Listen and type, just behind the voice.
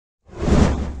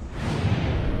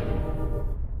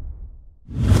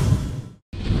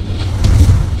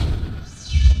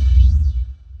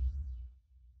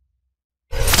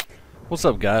What's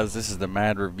up, guys? This is the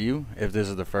Mad Review. If this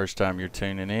is the first time you're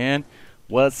tuning in,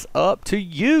 what's up to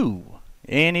you?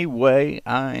 Anyway,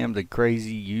 I am the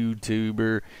crazy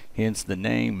YouTuber, hence the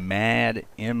name Mad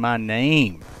in my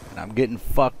name. And I'm getting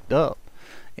fucked up.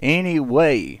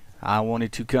 Anyway, I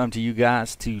wanted to come to you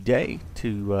guys today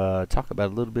to talk about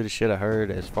a little bit of shit I heard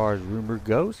as far as rumor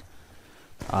goes.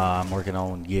 I'm working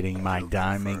on getting my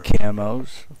diamond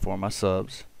camos for my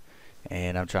subs.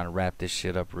 And I'm trying to wrap this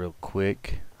shit up real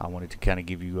quick. I wanted to kind of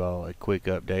give you all a quick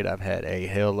update. I've had a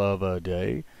hell of a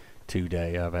day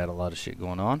today. I've had a lot of shit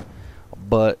going on.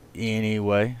 But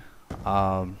anyway,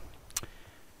 I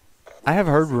have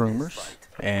heard rumors,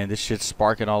 and this shit's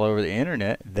sparking all over the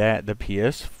internet, that the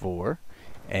PS4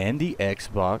 and the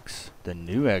Xbox, the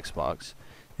new Xbox,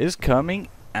 is coming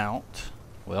out.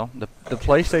 Well, the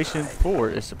PlayStation 4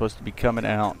 is supposed to be coming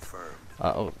out.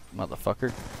 Oh,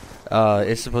 motherfucker.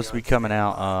 It's supposed to be coming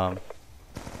out,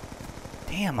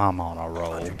 damn, I'm on a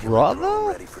roll,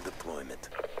 brother.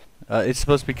 It's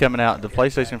supposed to be coming out, the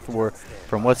PlayStation 4,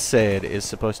 from what's said, is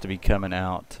supposed to be coming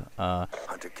out,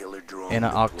 in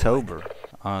October.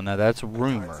 Now that's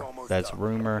rumor. That's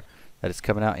rumor that it's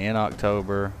coming out in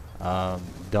October.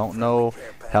 Don't know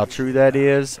how true that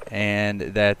is, and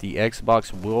that the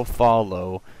Xbox will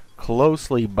follow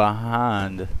closely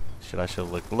behind, I should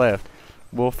look left,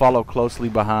 will follow closely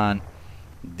behind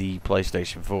the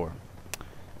PlayStation 4.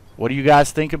 What do you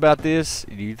guys think about this?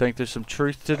 Do you think there's some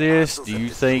truth to this? Do you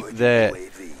think that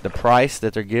the price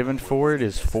that they're giving for it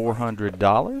is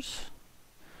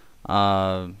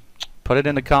 $400? Put it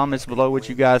in the comments below what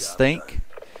you guys think.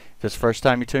 If it's the first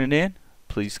time you're tuning in,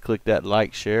 please click that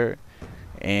like, share,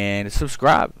 and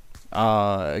subscribe.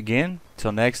 Again,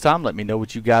 till next time, let me know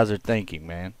what you guys are thinking,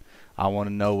 man. I want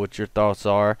to know what your thoughts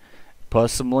are.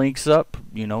 Post some links up,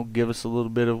 you know, give us a little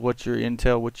bit of what your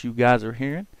intel, what you guys are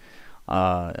hearing.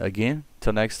 Again,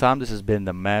 till next time, this has been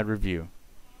the Mad Review.